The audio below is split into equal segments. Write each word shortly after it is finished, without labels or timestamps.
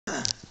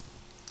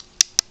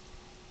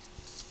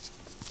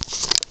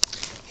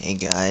Hey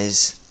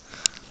guys,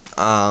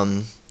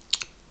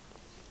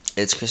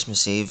 it's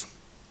Christmas Eve.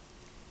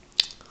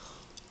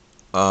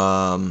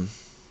 Um,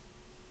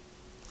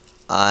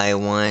 I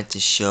wanted to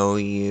show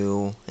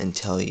you and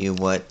tell you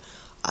what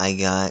I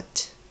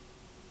got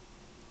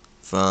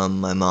from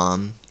my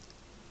mom.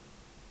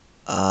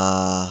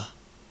 Uh,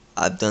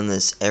 I've done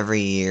this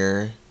every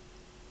year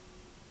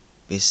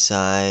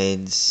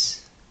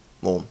besides,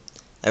 well,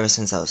 ever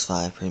since I was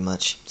 5 pretty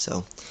much.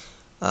 So,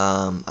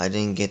 I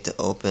didn't get to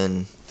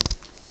open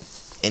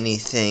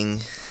anything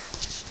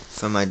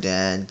from my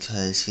dad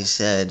because he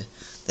said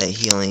that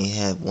he only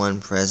had one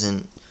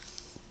present,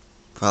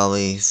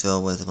 probably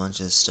filled with a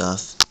bunch of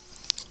stuff.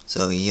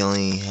 So he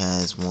only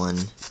has one.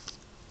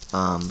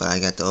 But I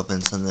got to open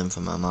something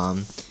from my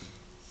mom,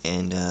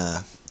 and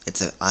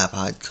it's an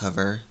iPod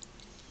cover.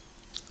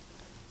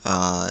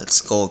 It's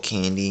Skull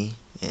Candy,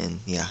 and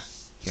yeah,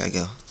 here I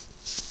go.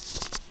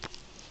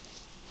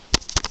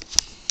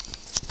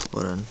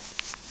 Hold on.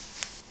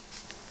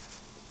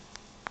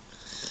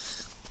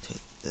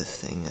 Take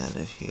this thing out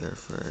of here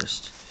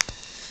first.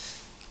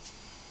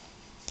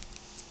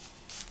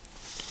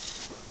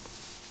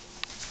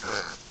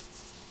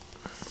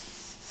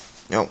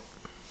 Nope.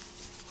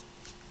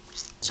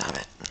 Stop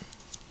it.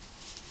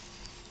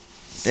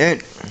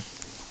 Dude.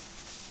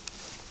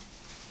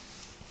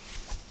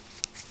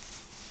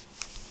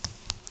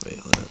 Wait,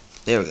 hold up.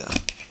 There we go.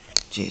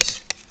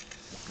 Jeez.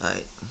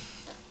 Alright.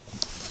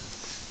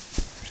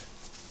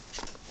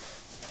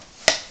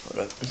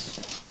 Hold up.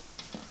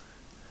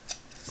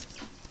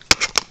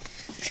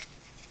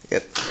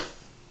 Yep.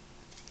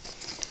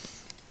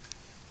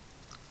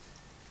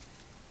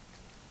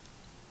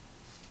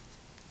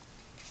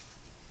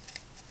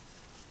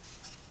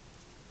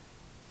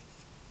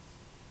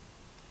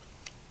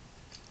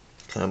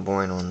 Kind of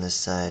boring on this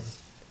side.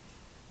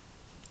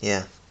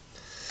 Yeah.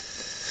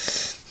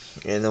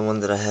 And the one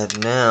that I have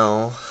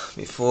now,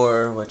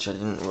 before, which I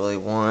didn't really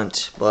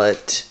want,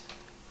 but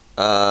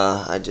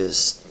I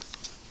just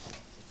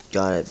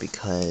got it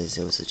because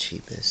it was the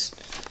cheapest.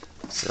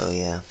 So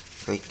yeah,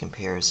 great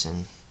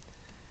comparison.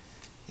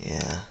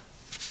 Yeah.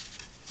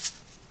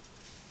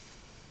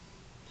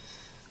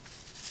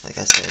 Like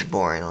I said,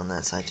 boring on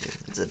that side too.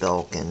 It's a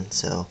Belkin,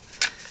 so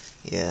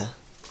yeah.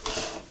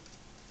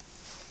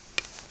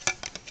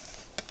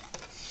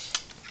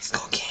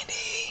 Skull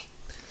candy.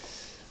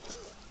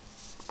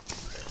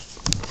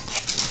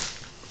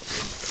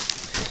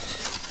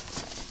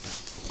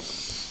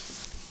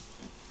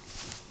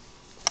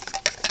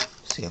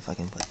 See if I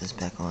can put this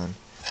back on.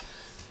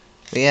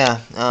 But yeah,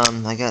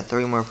 I got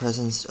 3 more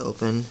presents to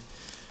open.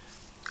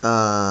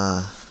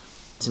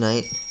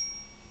 Tonight.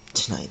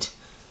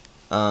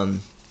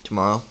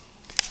 Tomorrow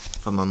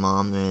from my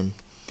mom and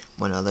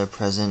one other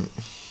present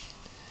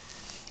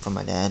from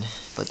my dad.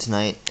 But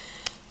tonight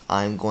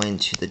I'm going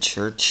to the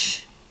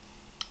church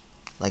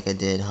like I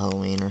did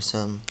Halloween or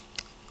something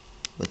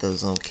with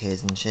those little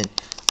kids and shit.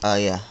 We're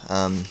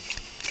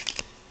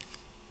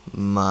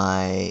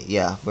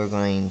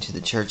going to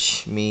the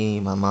church. Me,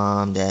 my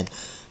mom, dad,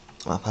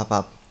 my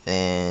pop,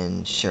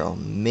 and Cheryl.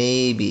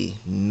 Maybe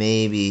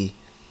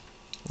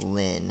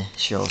Lynn,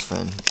 Cheryl's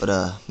friend,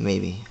 but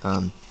maybe.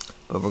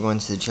 But we're going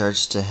to the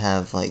church to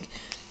have like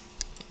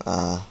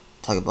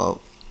talk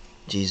about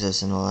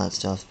Jesus and all that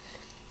stuff,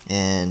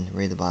 and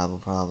read the Bible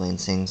probably, and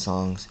sing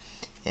songs,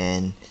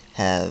 and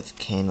have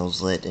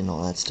candles lit and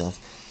all that stuff.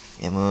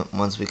 And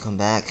once we come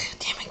back,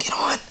 damn it, get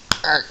on.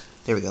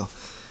 There we go.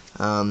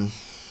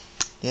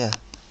 Yeah.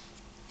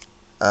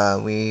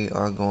 We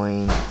are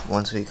going,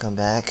 once we come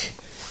back,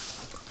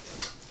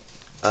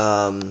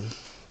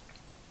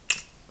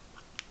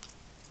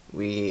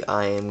 we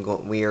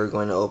are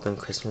going to open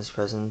Christmas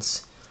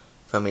presents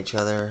from each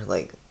other.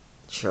 Like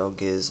Cheryl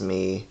gives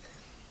me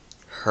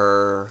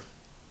her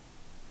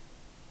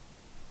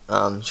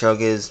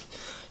Cheryl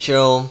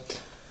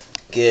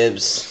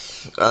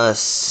gives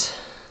us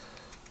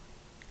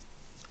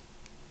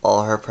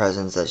all her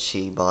presents that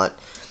she bought.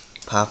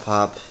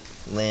 Pop,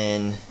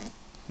 Lynn,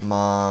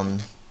 Mom,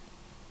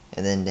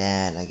 and then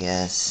Dad, I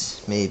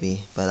guess,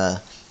 maybe.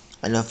 But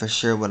I know for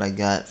sure what I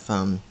got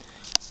from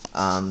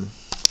my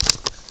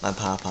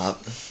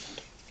Pop.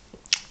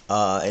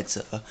 It's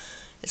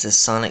a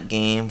Sonic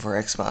game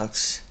for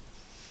Xbox,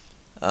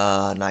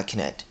 not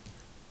Kinect.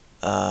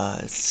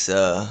 It's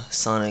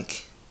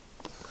Sonic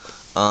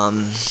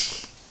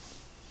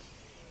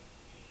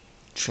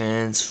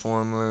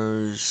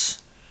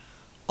Transformers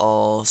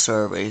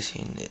All-Star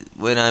Racing.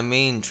 When I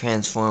mean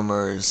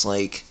Transformers,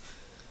 like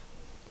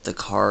the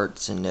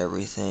carts and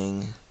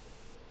everything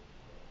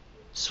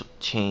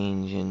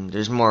change, and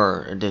there's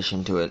more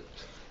addition to it.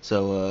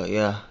 So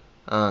yeah,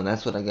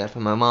 that's what I got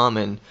from my mom.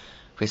 And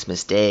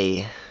Christmas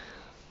Day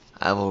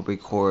I will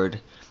record.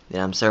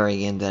 And I'm sorry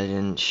again that I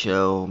didn't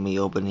show me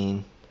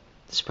opening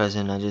this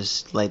present. I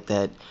just like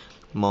that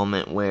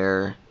moment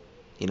where,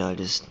 I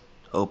just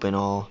open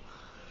all,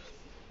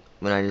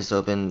 when I just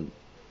open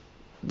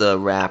the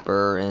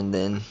wrapper and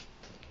then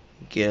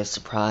get a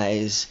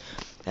surprise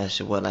as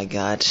to what I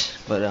got.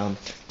 But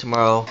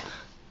tomorrow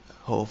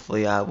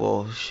hopefully I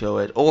will show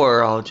it,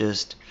 or I'll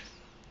just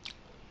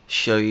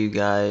show you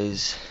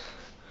guys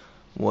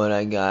what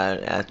I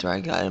got after I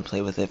got and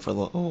play with it for a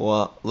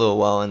little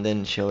while and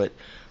then show it.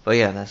 But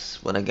yeah,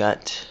 that's what I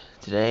got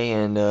today,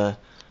 and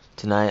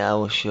tonight I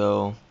will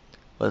show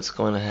what's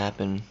going to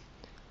happen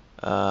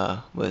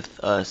with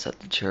us at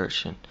the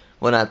church, and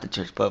well, not at the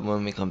church, but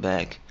when we come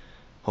back,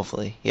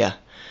 hopefully. Yeah.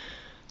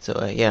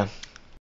 So yeah.